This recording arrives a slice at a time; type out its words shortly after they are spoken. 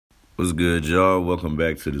What's good, y'all? Welcome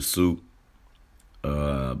back to the Soup.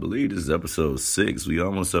 I believe this is episode 6. We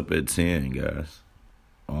almost up at 10, guys.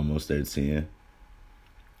 Almost at 10.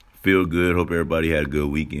 Feel good. Hope everybody had a good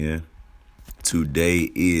weekend. Today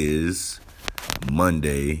is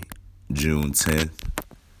Monday, June 10th.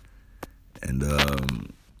 And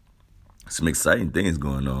some exciting things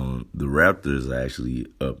going on. The Raptors are actually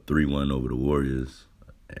up 3-1 over the Warriors.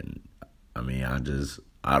 And, I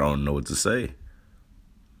don't know what to say.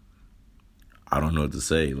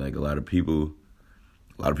 Like, a lot of people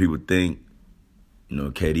think,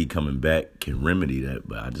 KD coming back can remedy that,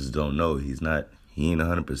 but I just don't know. He ain't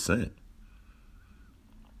 100%. I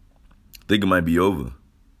think it might be over.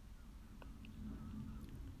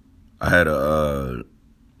 I had one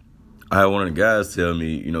of the guys tell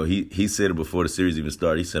me, he said it before the series even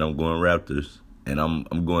started. He said, I'm going Raptors, and I'm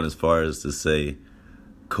going as far as to say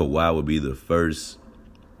Kawhi would be the first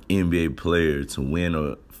NBA player to win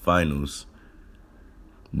a finals,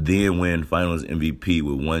 then win finals MVP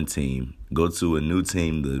with one team, go to a new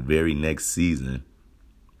team the very next season,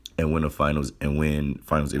 and win finals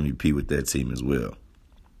MVP with that team as well.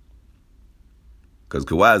 Because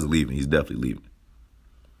Kawhi is leaving. He's definitely leaving.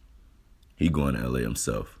 He's going to LA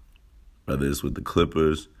himself. Whether it's with the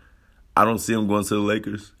Clippers. I don't see him going to the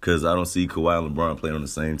Lakers because I don't see Kawhi and LeBron playing on the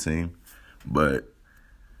same team. But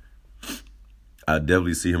I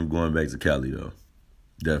definitely see him going back to Cali, though.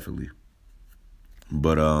 Definitely.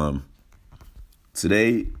 But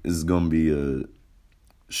today is going to be a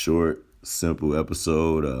short, simple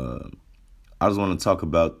episode. I just want to talk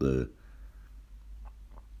about the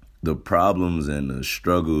problems and the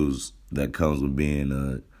struggles that comes with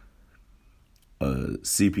being a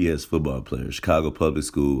CPS football player, Chicago Public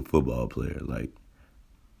School football player. Like,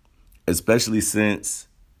 especially since,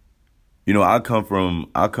 I come from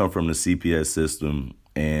the CPS system,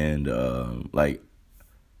 and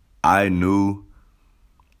I knew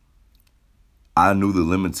the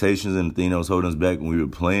limitations and the thing that was holding us back when we were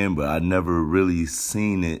playing, but I never really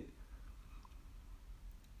seen it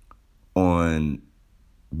on,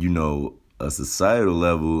 a societal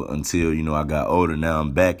level until, I got older. Now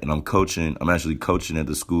I'm back and I'm coaching. I'm actually coaching at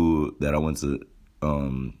the school that I went to,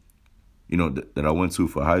 that I went to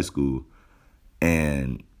for high school.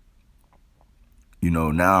 And,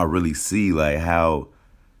 now I really see like how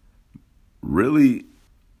really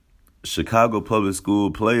Chicago public school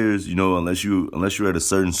players, unless you're at a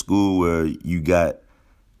certain school where you got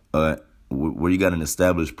an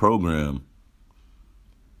established program,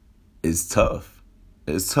 it's tough.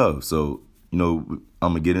 It's tough. So, I'm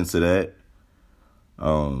gonna get into that.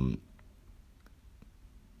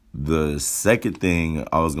 The second thing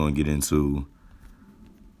I was gonna get into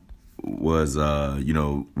was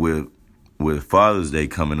with Father's Day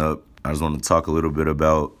coming up, I just want to talk a little bit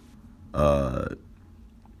about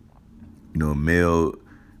male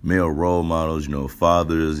role models,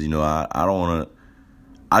 fathers.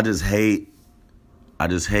 I just hate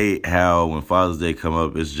how when Father's Day come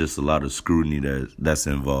up, it's just a lot of scrutiny that's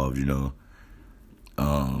involved.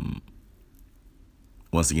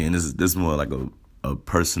 Once again, this is more like a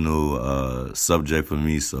personal subject for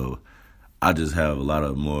me, so I just have a lot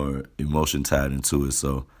of more emotion tied into it.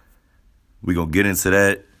 So we're gonna get into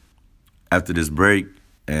that after this break,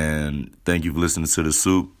 and thank you for listening to The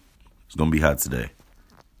Soup. It's going to be hot today.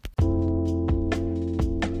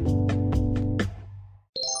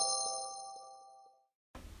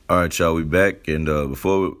 All right, y'all, we back. And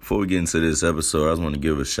before we get into this episode, I just want to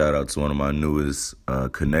give a shout out to one of my newest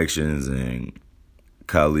connections and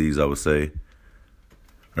colleagues, I would say.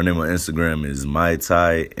 Her name on Instagram is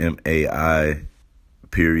MaiThai, MAI_THAI_.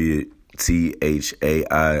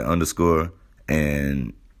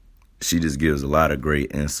 And she just gives a lot of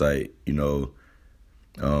great insight,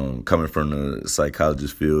 coming from the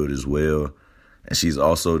psychologist field as well. And she's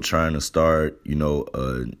also trying to start,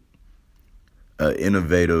 an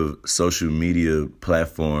innovative social media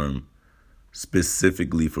platform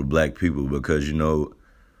specifically for black people, because,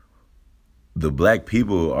 the black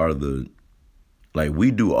people are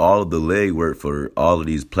we do all of the legwork for all of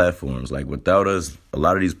these platforms. Like, without us, a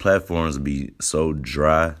lot of these platforms would be so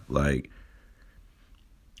dry. Like,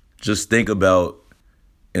 just think about,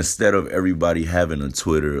 instead of everybody having a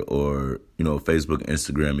Twitter or, Facebook,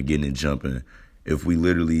 Instagram, and getting it jumping, if we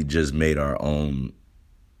literally just made our own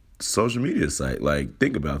social media site. Like,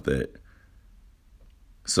 think about that.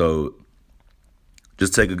 So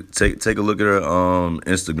just take a look at her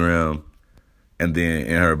Instagram, and then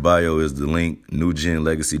in her bio is the link,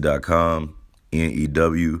 newgenlegacy.com,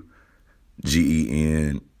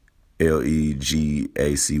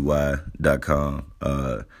 NEWGENLEGACY.com.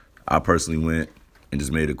 I personally went and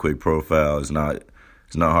just made a quick profile. It's not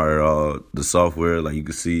It's not hard at all. The software, like you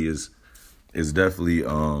can see, is definitely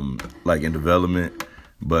like in development.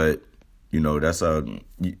 But that's how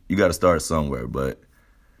you got to start somewhere. But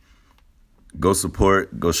go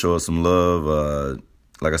support, go show us some love.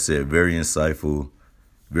 Like I said, very insightful,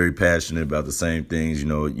 very passionate about the same things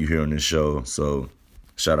you hear on this show. So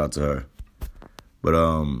shout out to her. But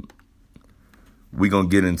we gonna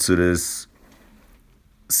get into this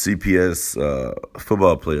CPS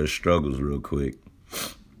football player struggles real quick.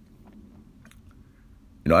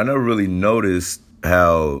 I never really noticed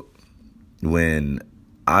how when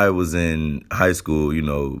I was in high school,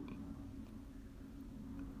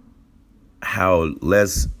 how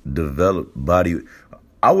less developed body.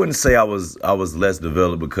 I wouldn't say I was less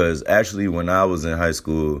developed, because actually when I was in high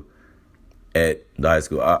school, I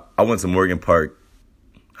went to Morgan Park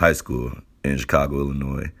High School in Chicago,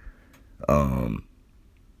 Illinois.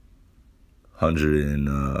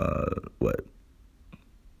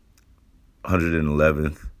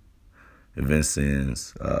 111th in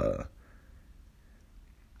Vincennes.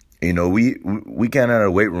 We kind of had a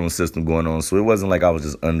weight room system going on, so it wasn't like I was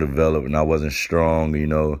just undeveloped and I wasn't strong,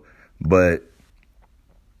 but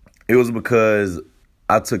it was because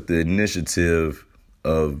I took the initiative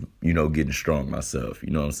of, getting strong myself. You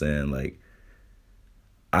know what I'm saying? Like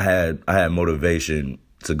I had motivation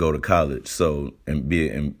to go to college,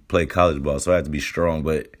 and play college ball, so I had to be strong.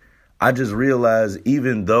 But I just realized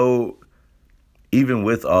even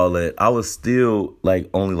with all that, I was still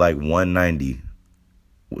only 190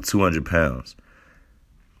 with 200 pounds.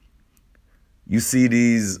 You see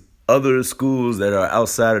these other schools that are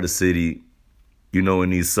outside of the city, in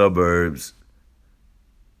these suburbs,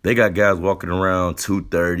 they got guys walking around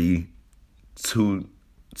 230,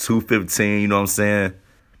 215, you know what I'm saying?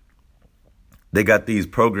 They got these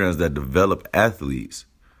programs that develop athletes.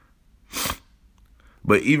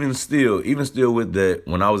 But even still with that,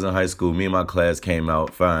 when I was in high school, me and my class came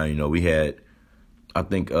out fine. We had, I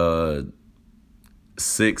think, it was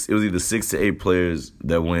either 6 to 8 players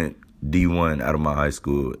that went D1 out of my high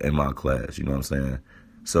school in my class, you know what I'm saying?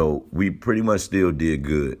 So we pretty much still did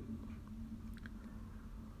good.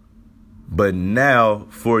 But now,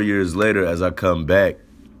 4 years later, as I come back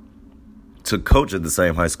to coach at the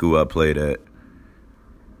same high school I played at,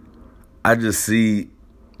 I just see,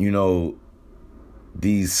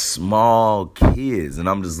 these small kids, and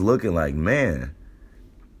I'm just looking like, man,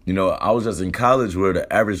 I was just in college where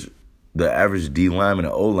the average D lineman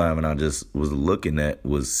and O lineman I just was looking at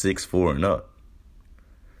was 6'4" and up.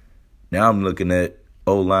 Now I'm looking at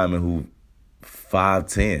O linemen who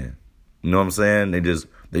 5'10". You know what I'm saying? They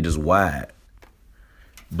just wide.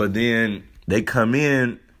 But then they come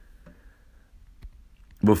in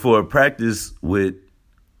before practice with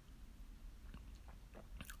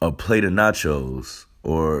a plate of nachos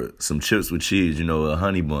or some chips with cheese, a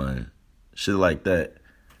honey bun, shit like that.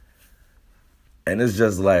 And it's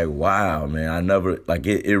just like, wow, man, I never,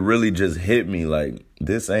 it really just hit me like,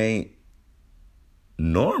 this ain't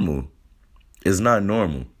normal. It's not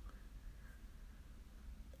normal.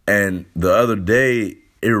 And the other day,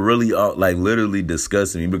 it really, literally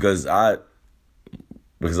disgusted me because I,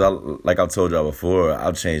 like I told y'all before,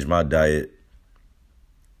 I've changed my diet,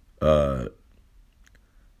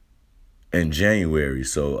 in January.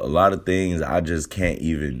 So a lot of things I just can't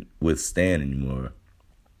even withstand anymore.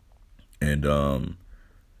 And, oh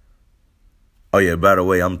yeah, by the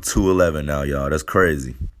way, I'm 211 now, y'all. That's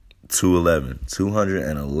crazy.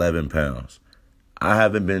 211 pounds. I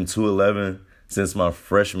haven't been 211 since my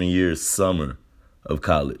freshman year summer of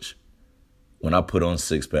college, when I put on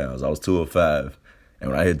 6 pounds. I was 205,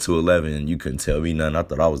 and when I hit 211, you couldn't tell me nothing. I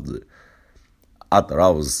thought I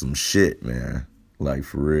was some shit, man.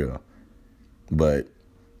 For real. But,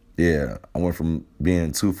 yeah, I went from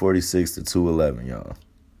being 246 to 211, y'all,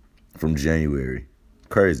 from January.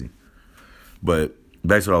 Crazy. But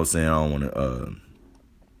back to what I was saying, I don't want to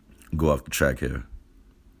go off the track here.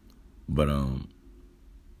 But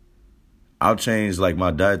I'll change,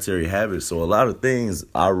 my dietary habits. So a lot of things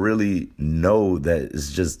I really know that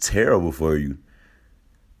it's just terrible for you.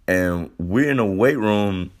 And we're in a weight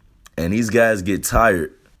room, and these guys get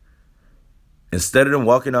tired. Instead of them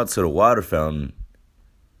walking out to the water fountain,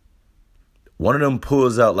 one of them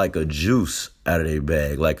pulls out a juice out of their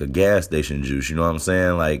bag, like a gas station juice. You know what I'm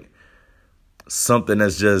saying? Something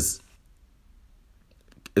that's just,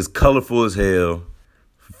 it's colorful as hell,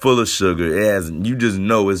 full of sugar. You just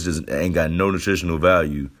know it's just ain't got no nutritional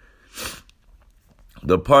value.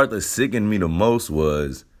 The part that sickened me the most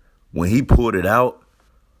was when he pulled it out,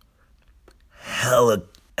 hella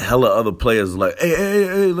other players were like,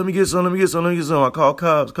 hey, let me get some. I call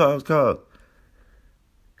cops.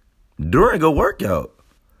 During a workout.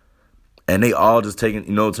 and they all just taking,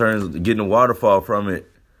 turns getting a waterfall from it.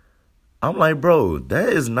 I'm like, bro, that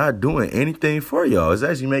is not doing anything for y'all. It's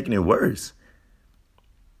actually making it worse.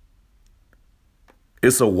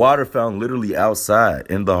 It's a water fountain literally outside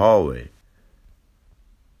in the hallway.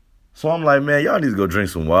 So I'm like, man, y'all need to go drink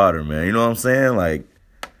some water, man. You know what I'm saying? Like,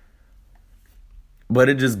 but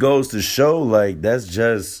it just goes to show, like, that's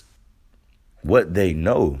just what they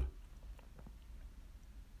know.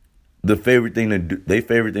 Their favorite thing to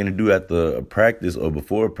do at the practice or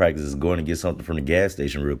before practice is going to get something from the gas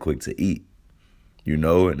station real quick to eat.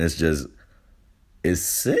 And it's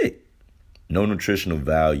sick. No nutritional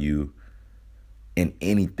value in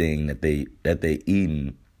anything that they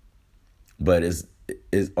eating, but it's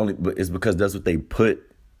because that's what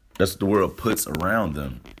that's what the world puts around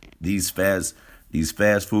them. These fast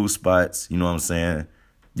food spots, you know what I'm saying?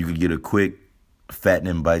 You could get a quick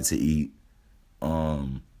fattening bite to eat.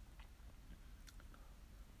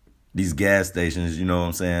 These gas stations, you know what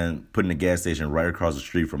I'm saying? Putting a gas station right across the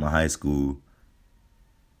street from a high school.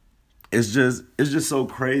 It's just so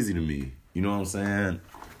crazy to me. You know what I'm saying?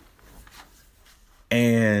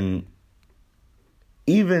 And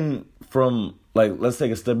even from, like, let's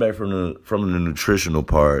take a step back from the nutritional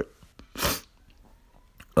part.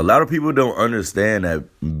 A lot of people don't understand that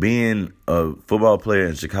being a football player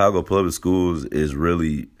in Chicago public schools is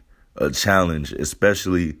really a challenge,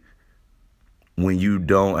 especially when you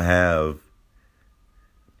don't have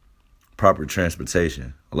proper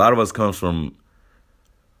transportation. A lot of us come from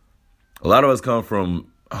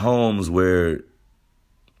homes where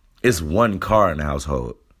it's one car in the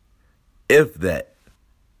household, if that.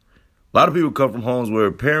 A lot of people come from homes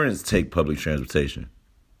where parents take public transportation.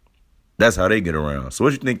 That's how they get around. So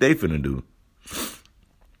what you think they finna do?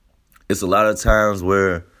 It's a lot of times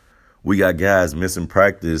where we got guys missing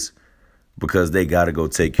practice because they got to go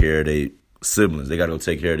take care of their siblings. They got to go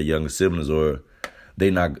take care of the younger siblings, or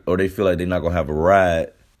they feel like they're not going to have a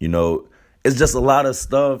ride. It's just a lot of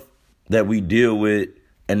stuff that we deal with.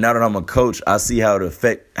 And now that I'm a coach, I see how it's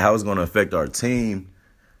going to affect our team.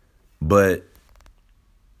 But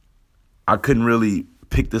I couldn't really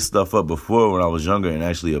pick this stuff up before when I was younger and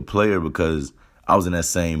actually a player, because I was in that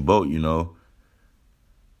same boat,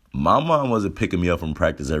 My mom wasn't picking me up from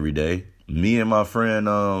practice every day. Me and my friend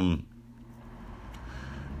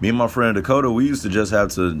Dakota, we used to just have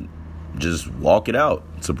to just walk it out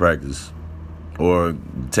to practice or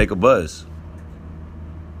take a bus.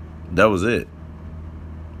 That was it.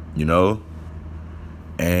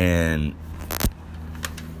 And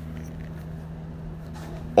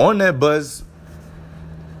on that bus,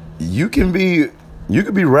 you could be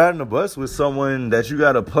riding a bus with someone that you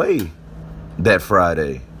got to play that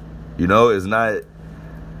Friday. It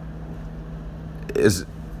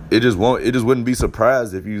just wouldn't be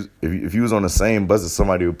surprised if you was on the same bus as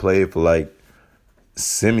somebody who played for, like,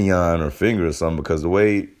 Simeon or Finger or something, because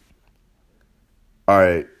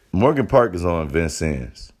Morgan Park is on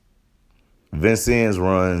Vincennes. Vincennes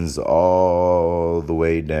runs all the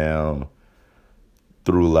way down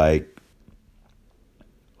through, like,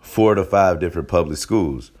 4 to 5 different public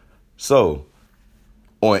schools. So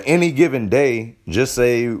on any given day, just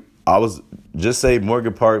say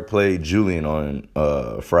Morgan Park played Julian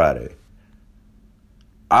on Friday.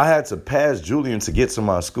 I had to pass Julian to get to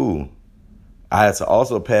my school. I had to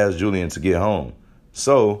also pass Julian to get home.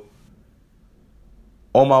 So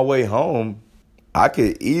on my way home, I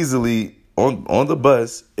could easily, on the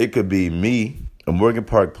bus, it could be me, a Morgan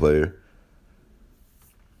Park player,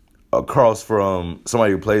 across from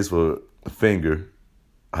somebody who plays for Finger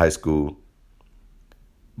High School.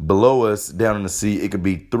 Below us, down in the seat, it could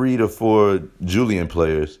be 3 to 4 Julian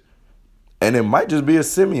players. And it might just be a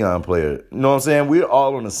Simeon player. You know what I'm saying? We're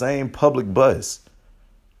all on the same public bus.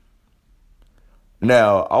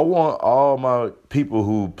 Now, I want all my people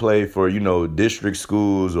who play for, district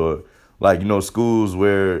schools or, like, schools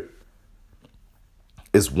where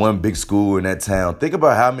it's one big school in that town. Think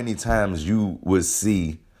about how many times you would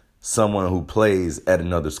see someone who plays at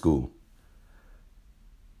another school.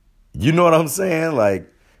 You know what I'm saying? Like,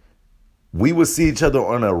 we would see each other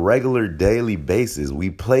on a regular daily basis.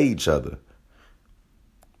 We play each other.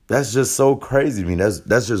 That's just so crazy to me.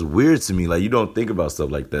 That's just weird to me. Like, you don't think about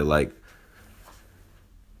stuff like that. Like,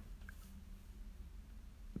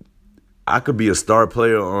 I could be a star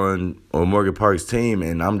player on Morgan Park's team,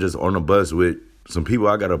 and I'm just on a bus with some people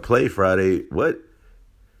I got to play Friday. What?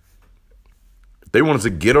 If they wanted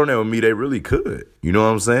to get on there with me, they really could. You know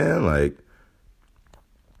what I'm saying? Like,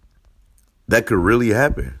 that could really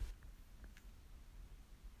happen.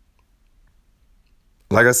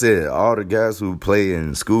 Like I said, all the guys who play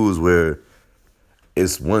in schools where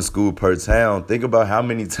it's one school per town. Think about how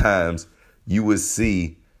many times you would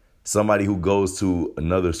see somebody who goes to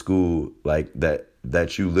another school like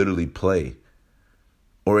that you literally play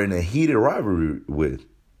or in a heated rivalry with.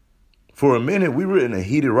 For a minute, we were in a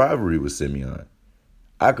heated rivalry with Simeon.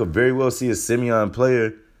 I could very well see a Simeon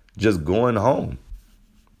player just going home.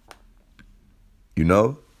 You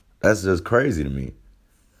know? That's just crazy to me.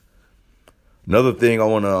 Another thing I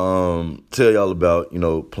want to tell y'all about,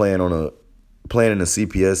 playing in the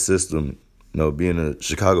CPS system, being a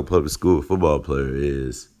Chicago public school football player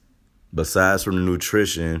is, besides from the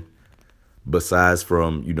nutrition, besides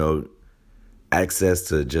from, access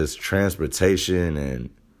to just transportation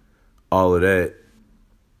and all of that,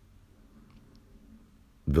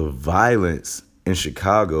 the violence in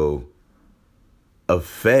Chicago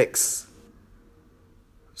affects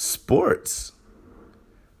sports,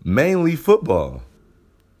 mainly football.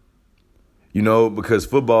 Because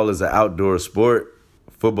football is an outdoor sport.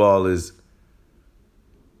 Football is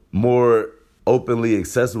more openly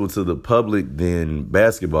accessible to the public than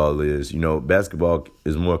basketball is. Basketball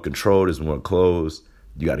is more controlled, it's more closed.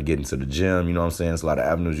 You got to get into the gym, you know what I'm saying? It's a lot of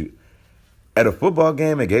avenues. At a football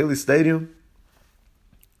game at Gately Stadium,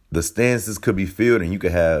 the stances could be filled and you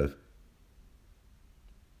could have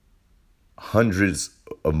hundreds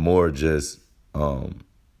of more just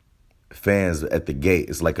fans at the gate.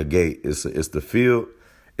 It's like a gate. It's the field.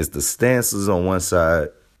 It's the stances on one side.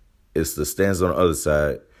 It's the stands on the other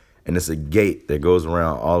side. And it's a gate that goes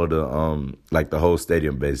around all of the, the whole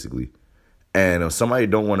stadium, basically. And if somebody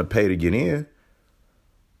don't want to pay to get in,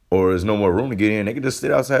 or there's no more room to get in, they can just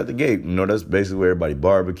sit outside the gate. That's basically where everybody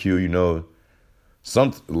barbecue, no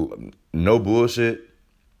bullshit.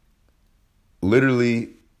 Literally,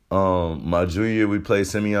 my junior year, we played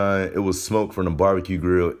Simeon. It was smoke from the barbecue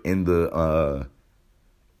grill in the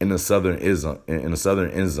southern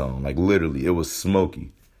end zone. Like, literally, it was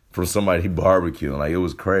smoky from somebody barbecuing. Like, it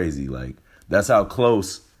was crazy. Like, that's how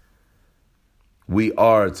close we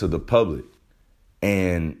are to the public.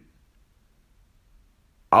 And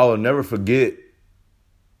I'll never forget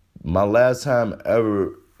my last time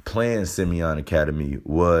ever playing Simeon Academy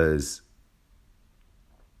was,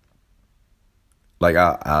 like,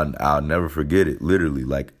 I'll never forget it, literally.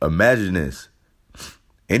 Like, imagine this.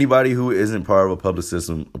 Anybody who isn't part of a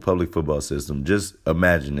public football system, just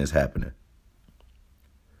imagine this happening.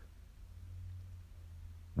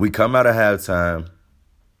 We come out of halftime.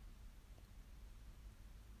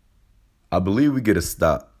 I believe we get a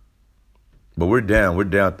stop. But we're down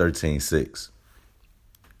 13-6.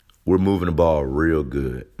 We're moving the ball real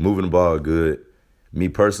good. Me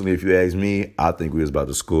personally, if you ask me, I think we was about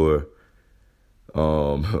to score.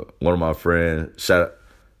 One of my friends, shout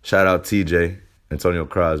out TJ, Antonio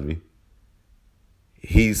Crosby.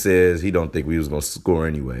 He says he don't think we was going to score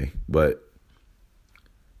anyway, but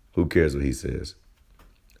who cares what he says?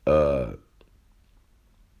 We're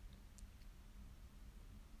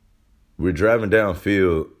driving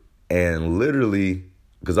downfield, and literally,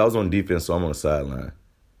 because I was on defense, so I'm on the sideline.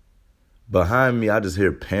 Behind me, I just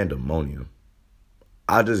hear pandemonium.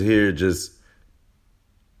 I hear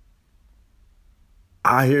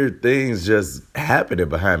things just happening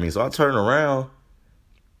behind me. So I turn around.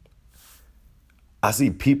 I see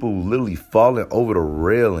people literally falling over the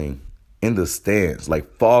railing in the stands,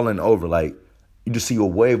 like falling over. Like, you just see a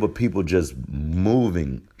wave of people just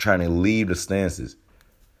moving, trying to leave the stances.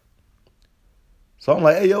 So I'm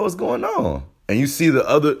like, hey, yo, what's going on? And you see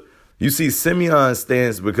Simeon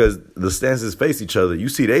stands, because the stances face each other. You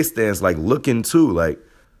see they stands like looking too, like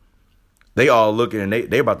they all looking, and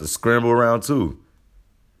they about to scramble around too.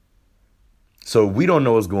 So we don't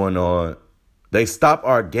know what's going on. They stop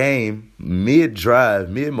our game mid-drive,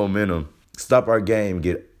 mid-momentum, stop our game,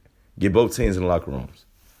 get both teams in the locker rooms.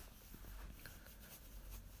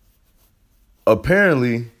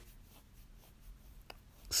 Apparently,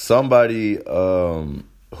 somebody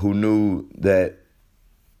who knew that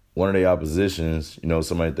one of their oppositions,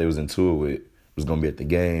 somebody that they was in tour with, was going to be at the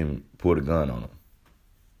game, pulled a gun on them.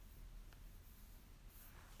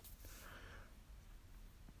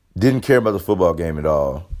 Didn't care about the football game at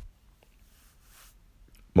all.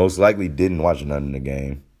 Most likely didn't watch none of the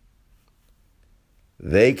game.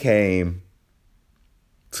 They came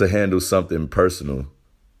to handle something personal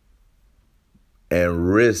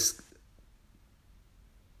and risked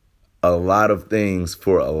a lot of things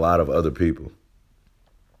for a lot of other people.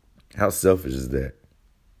 How selfish is that?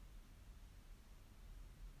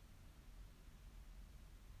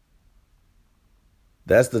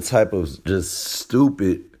 That's the type of just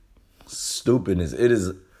stupidness.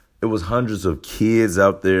 It was hundreds of kids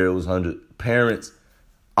out there. It was parents.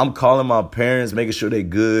 I'm calling my parents, making sure they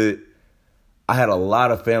good. I had a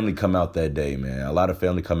lot of family come out that day, man. A lot of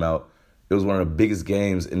family come out. It was one of the biggest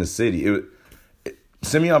games in the city.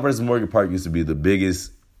 Simeon versus Morgan Park used to be the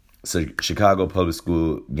biggest Chicago public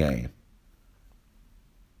school game.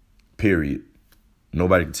 Period.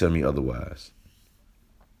 Nobody can tell me otherwise.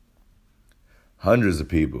 Hundreds of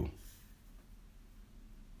people.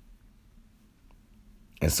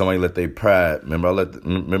 And somebody let their pride.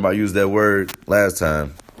 Remember I used that word last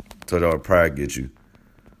time. Told y'all pride get you.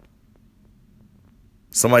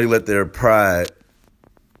 Somebody let their pride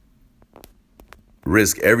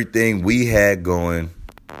risk everything we had going.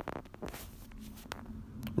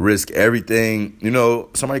 Risk everything. You know,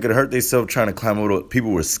 somebody could have hurt themselves trying to climb over.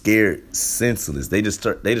 People were scared, senseless. They just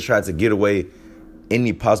tried to get away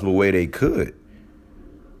any possible way they could.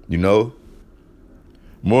 You know?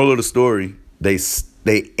 Moral of the story, they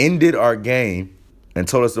ended our game and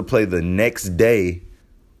told us to play the next day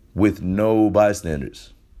with no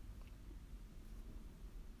bystanders.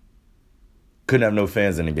 Couldn't have no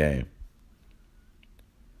fans in the game.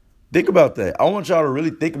 Think about that. I want y'all to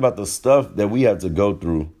really think about the stuff that we have to go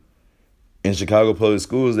through in Chicago public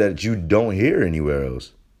schools that you don't hear anywhere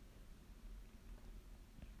else.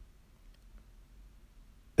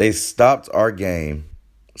 They stopped our game,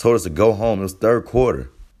 told us to go home. It was third quarter.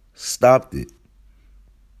 Stopped it.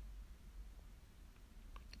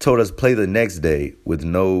 Told us play the next day with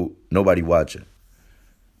nobody watching.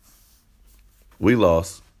 We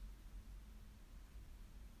lost.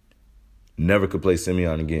 Never could play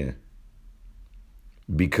Simeon again.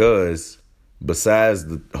 Because besides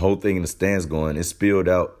the whole thing in the stands going, it spilled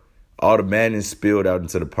out. All the madness spilled out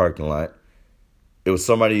into the parking lot. It was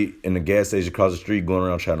somebody in the gas station across the street going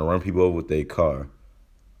around trying to run people over with their car.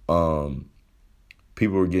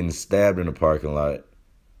 People were getting stabbed in the parking lot.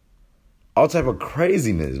 All type of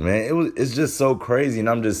craziness, man. It's just so crazy. And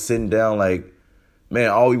I'm just sitting down like, man,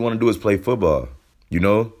 all we want to do is play football. You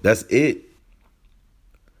know, that's it.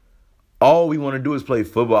 All we want to do is play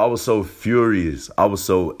football. I was so furious. I was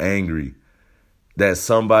so angry that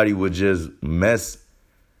somebody would just mess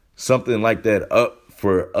something like that up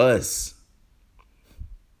for us.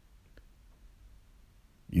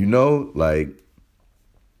 You know, like,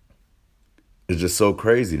 it's just so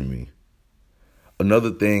crazy to me.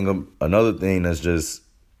 Another thing that's just,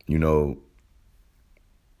 you know,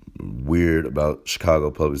 weird about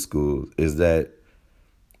Chicago public schools is that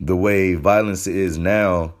the way violence is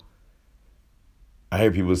now, I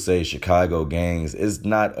hear people say Chicago gangs. It's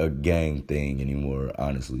not a gang thing anymore,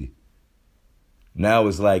 honestly. Now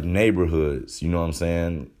it's like neighborhoods, you know what I'm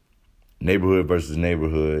saying? Neighborhood versus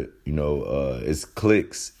neighborhood, you know, it's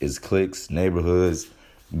cliques, neighborhoods,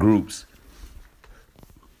 groups.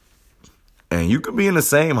 And you could be in the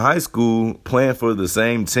same high school playing for the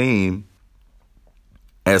same team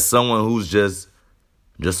as someone who's just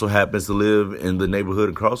so happens to live in the neighborhood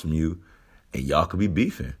across from you, and y'all could be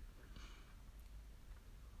beefing.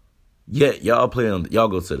 Yet y'all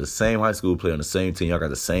go to the same high school, play on the same team, y'all got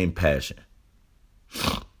the same passion.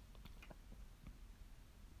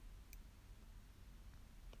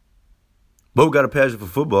 Both got a passion for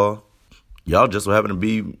football. Y'all just so happen to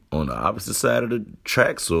be on the opposite side of the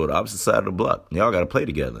tracks or the opposite side of the block. Y'all got to play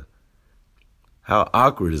together. How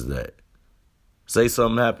awkward is that? Say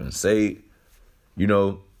something happens. Say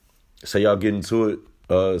y'all get into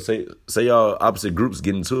it. Say y'all opposite groups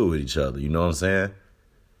get into it with each other. You know what I'm saying?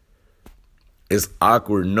 It's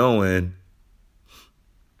awkward knowing,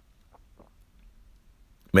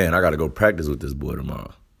 man, I got to go practice with this boy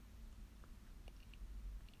tomorrow.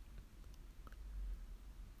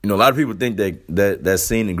 You know, a lot of people think that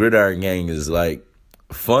scene in Gridiron Gang is like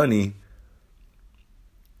funny,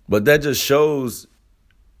 but that just shows,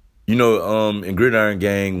 you know, in Gridiron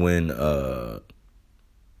Gang when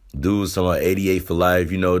dudes talking about 88 for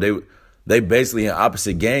life, you know, they basically in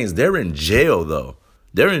opposite gangs. They're in jail though.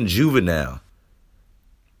 They're in juvenile.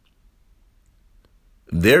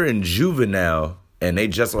 They're in juvenile, and they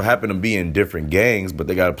just so happen to be in different gangs, but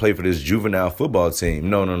they got to play for this juvenile football team.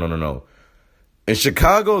 No. In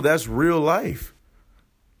Chicago, that's real life.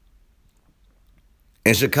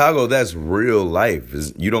 In Chicago, that's real life.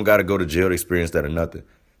 You don't got to go to jail to experience that or nothing.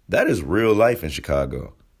 That is real life in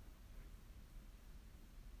Chicago.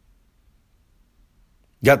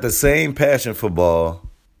 Got the same passion for ball.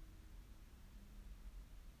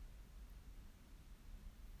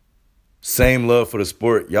 Same love for the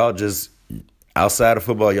sport. Y'all just, outside of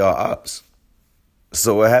football, y'all ops.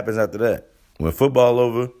 So what happens after that? When football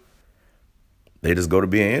over, they just go to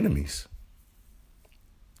being enemies.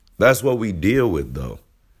 That's what we deal with, though.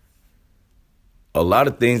 A lot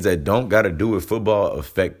of things that don't got to do with football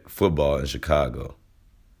affect football in Chicago.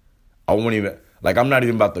 I Like, I'm not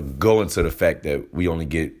even about to go into the fact that we only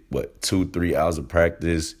get, 2-3 hours of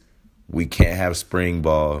practice. We can't have spring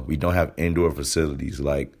ball. We don't have indoor facilities.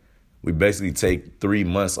 Like, we basically take 3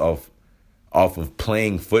 months off of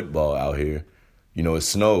playing football out here. You know, it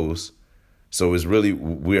snows. So it's really,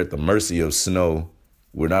 we're at the mercy of snow.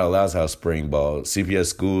 We're not allowed to have spring ball. CPS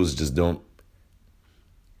schools just don't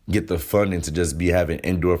get the funding to just be having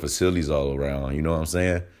indoor facilities all around. You know what I'm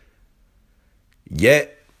saying?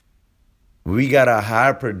 Yet, we got a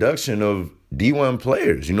high production of D1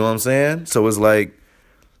 players. You know what I'm saying? So it's like,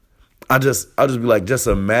 I'll just be like, just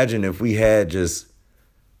imagine if we had just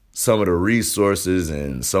some of the resources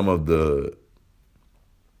and some of the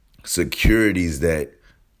securities that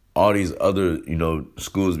all these other, you know,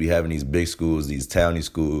 schools be having, these big schools, these towny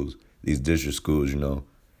schools, these district schools, you know.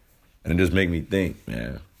 And it just make me think,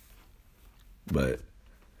 man. But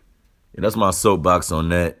yeah, that's my soapbox on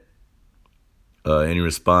that. Any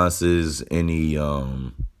responses, any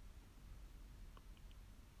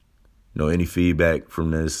any feedback from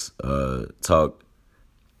this talk?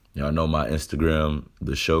 Y'all know my Instagram,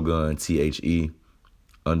 the Shogun,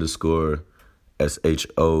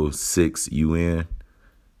 THE_SHO6UN.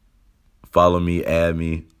 Follow me, add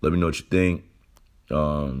me, let me know what you think.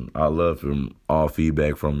 I love from all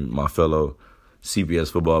feedback from my fellow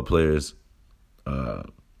CPS football players. We'll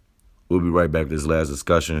be right back to this last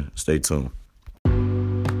discussion. Stay tuned.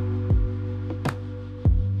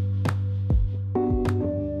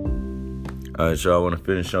 All right, y'all, I want to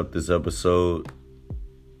finish up this episode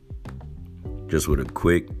just with a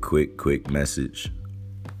quick message.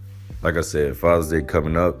 Like I said, Father's Day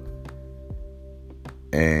coming up,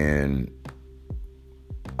 and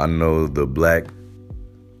I know the black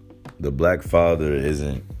father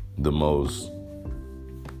isn't the most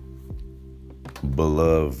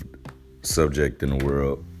beloved subject in the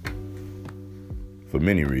world for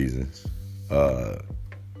many reasons.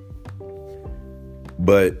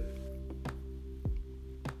 But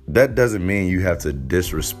that doesn't mean you have to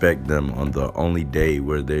disrespect them on the only day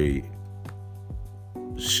where they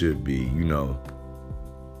should be, you know,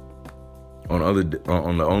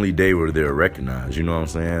 on the only day where they're recognized. You know what I'm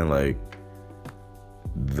saying? Like,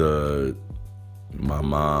 my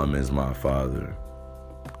mom is my father.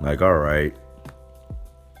 Like, all right,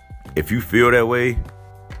 if you feel that way,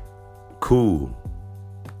 cool.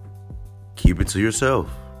 Keep it to yourself.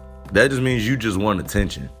 That just means you just want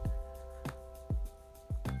attention.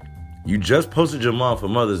 You just posted your mom for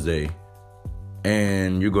Mother's Day,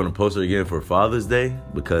 and you're going to post her again for Father's Day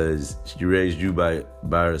because she raised you by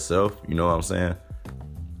herself. You know what I'm saying?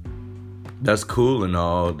 That's cool and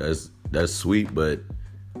all. That's sweet, but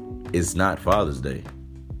it's not Father's Day.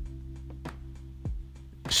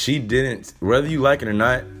 She didn't, whether you like it or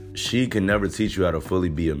not, she can never teach you how to fully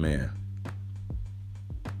be a man.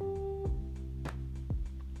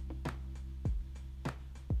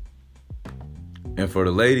 And for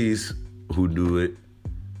the ladies who do it,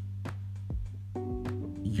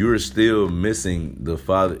 you're still missing the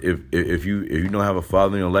father. If you don't have a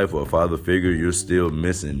father in your life or a father figure, you're still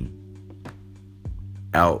missing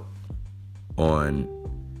out on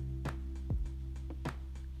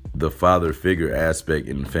the father figure aspect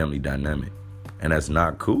in the family dynamic. And that's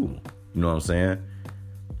not cool. You know what I'm saying?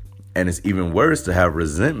 And it's even worse to have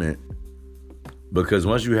resentment, because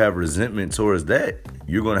once you have resentment towards that,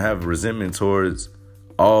 you're going to have resentment towards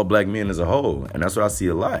all black men as a whole. And that's what I see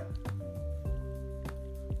a lot.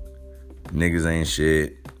 Niggas ain't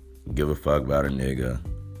shit. Give a fuck about a nigga.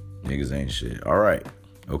 Niggas ain't shit. All right.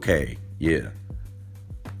 Okay. Yeah.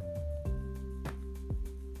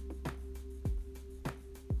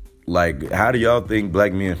 Like, how do y'all think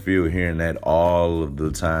black men feel hearing that all of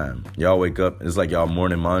the time? Y'all wake up, it's like y'all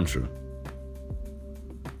morning mantra.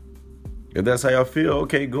 If that's how y'all feel,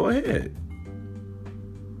 okay, go ahead.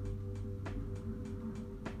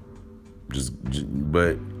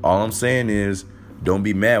 But all I'm saying is, don't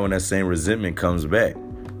be mad when that same resentment comes back.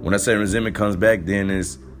 When that same resentment comes back, then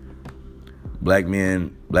it's black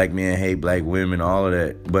men hate black women, all of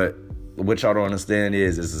that. But what y'all don't understand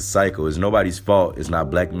is it's a cycle. It's nobody's fault. It's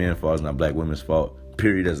not black men's fault. It's not black women's fault.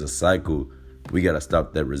 Period. As a cycle, we got to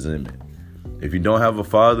stop that resentment. If you don't have a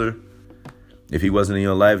father, if he wasn't in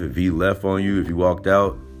your life, if he left on you, if he walked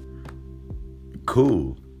out,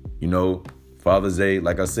 cool. You know, Father's Day,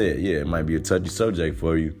 like I said, yeah, it might be a touchy subject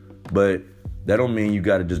for you, but that don't mean you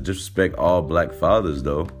got to just disrespect all black fathers,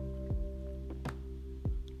 though.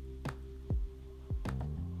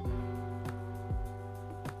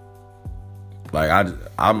 Like,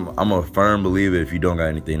 I'm a firm believer, if you don't got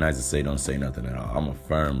anything nice to say, don't say nothing at all. I'm a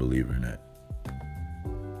firm believer in that.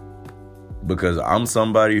 Because I'm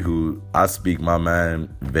somebody who, I speak my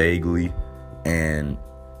mind vaguely, And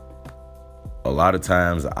a lot of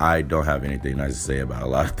times I don't have anything nice to say about a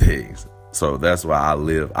lot of things. So that's why I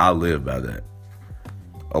live by that.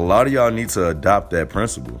 A lot of y'all need to adopt that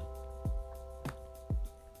principle.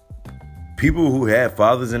 People who have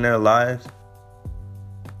fathers in their lives,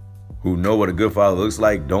 who know what a good father looks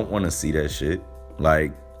like, don't want to see that shit.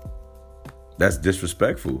 Like, that's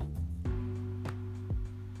disrespectful.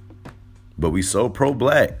 But we so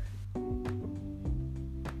pro-black.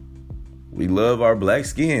 We love our black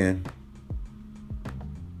skin.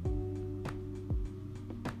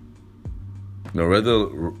 You know,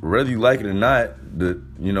 whether you like it or not,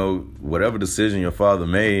 whatever decision your father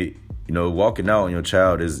made, walking out on your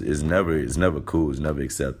child is never cool. It's never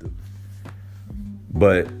accepted.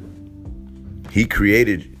 But he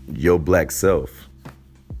created your black self.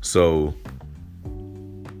 So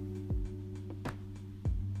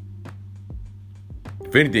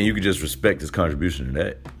if anything, you could just respect his contribution to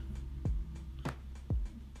that.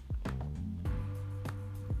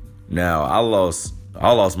 Now, I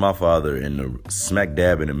lost my father in the smack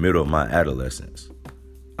dab in the middle of my adolescence.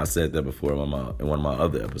 I said that before in one of my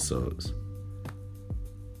other episodes.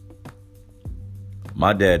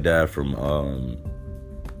 My dad died from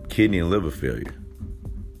kidney and liver failure.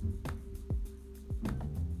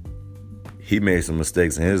 He made some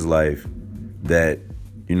mistakes in his life that,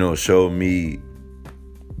 showed me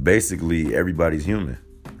basically everybody's human.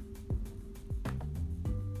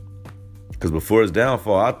 Because before his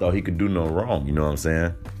downfall, I thought he could do no wrong. You know what I'm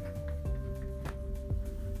saying?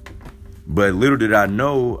 But little did I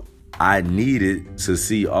know, I needed to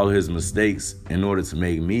see all his mistakes in order to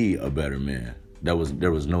make me a better man. There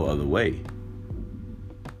was no other way.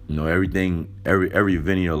 Everything, every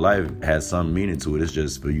event in your life has some meaning to it. It's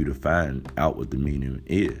just for you to find out what the meaning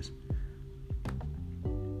is.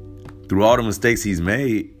 Through all the mistakes he's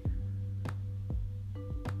made,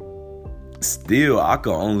 still I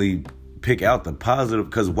could only pick out the positive,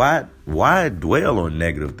 because why dwell on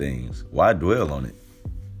negative things? Why dwell on it?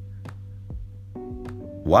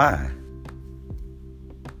 Why?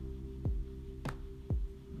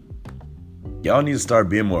 Y'all need to start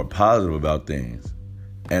being more positive about things.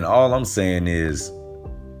 And all I'm saying is,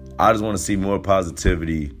 I just want to see more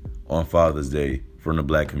positivity on Father's Day from the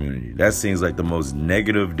black community. That seems like the most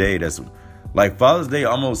negative day. That's like Father's Day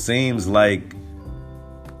almost seems like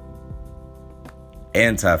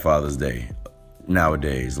anti-Father's Day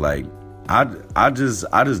nowadays. Like, I just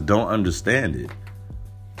don't understand it.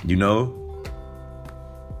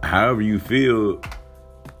 However you feel,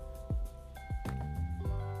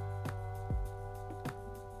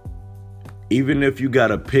 even if you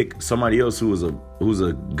gotta pick somebody else who's a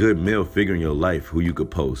good male figure in your life who you could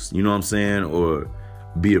post, you know what I'm saying, or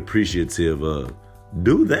be appreciative of,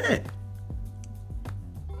 do that.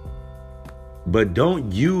 But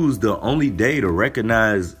don't use the only day to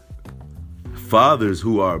recognize fathers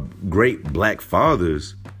who are great black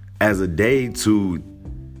fathers as a day to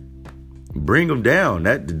bring them down.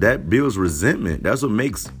 That builds resentment. That's what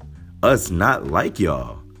makes us not like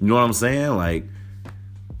y'all. You know what I'm saying? Like,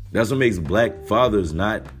 that's what makes black fathers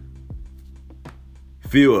not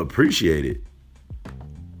feel appreciated.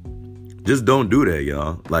 Just don't do that,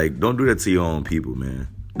 y'all. Like, don't do that to your own people, man.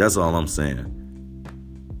 That's all I'm saying.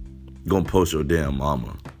 Gonna post your damn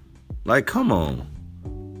mama. Like, come on.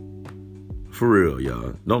 For real,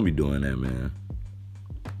 y'all. Don't be doing that, man.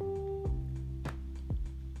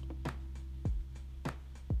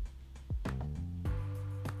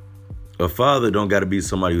 A father don't gotta be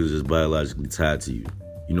somebody who's just biologically tied to you.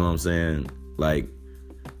 You know what I'm saying? Like,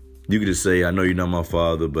 you could just say, I know you're not my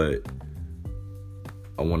father, but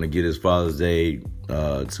I want to get his Father's Day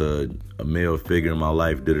to a male figure in my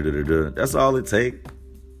life. That's all it takes.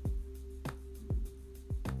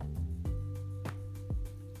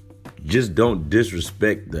 Just don't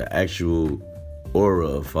disrespect the actual aura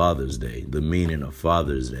of Father's Day, the meaning of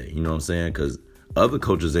Father's Day. You know what I'm saying? Because other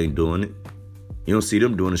cultures ain't doing it. You don't see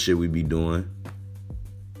them doing the shit we be doing.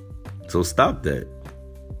 So stop that.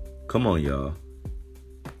 Come on, y'all.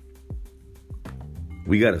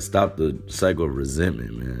 We got to stop the cycle of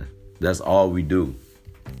resentment, man. That's all we do.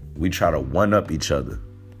 We try to one-up each other.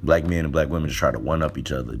 Black men and black women just try to one-up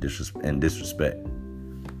each other and disrespect.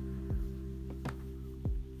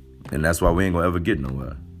 And that's why we ain't gonna ever get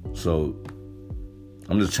nowhere. So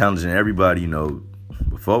I'm just challenging everybody,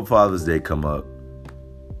 before Father's Day come up,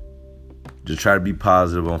 just try to be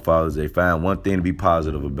positive on Father's Day. Find one thing to be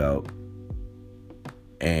positive about.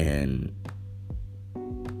 And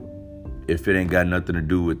if it ain't got nothing to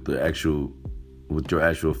do with your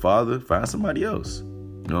actual father, find somebody else.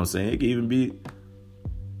 You know what I'm saying? It could even be,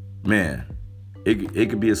 man, it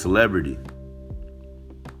could be a celebrity.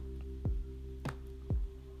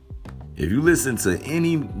 If you listen to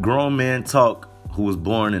any grown man talk who was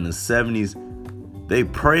born in the 70s, they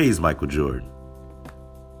praise Michael Jordan.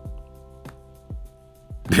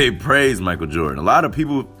 They praise Michael Jordan. A lot of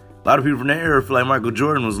people from that era feel like Michael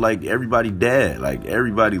Jordan was like everybody's dad. Like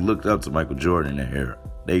everybody looked up to Michael Jordan in that era.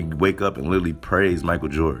 They wake up and literally praise Michael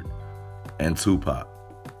Jordan and Tupac.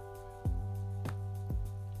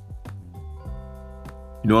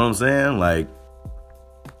 You know what I'm saying? Like,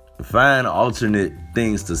 find alternate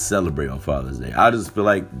things to celebrate on Father's Day. I just feel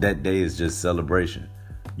like that day is just celebration.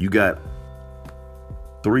 You got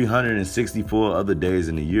 364 other days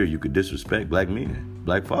in the year you could disrespect black men,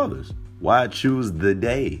 black fathers. Why choose the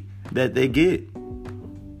day that they get?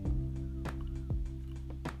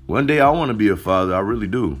 One day I want to be a father. I really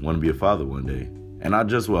do want to be a father one day. And I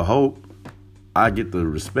just will hope I get the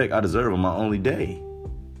respect I deserve on my only day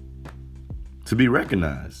to be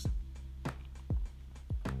recognized.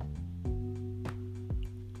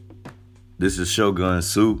 This is Shogun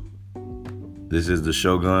Soup. This is the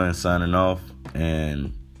Shogun signing off.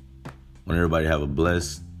 And I want everybody to have a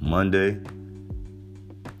blessed Monday.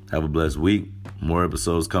 Have a blessed week. More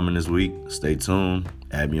episodes coming this week. Stay tuned.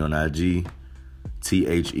 Add me on IG.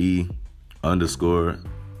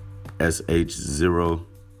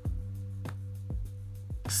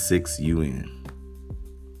 THE_SH06UN.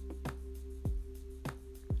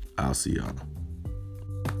 I'll see y'all.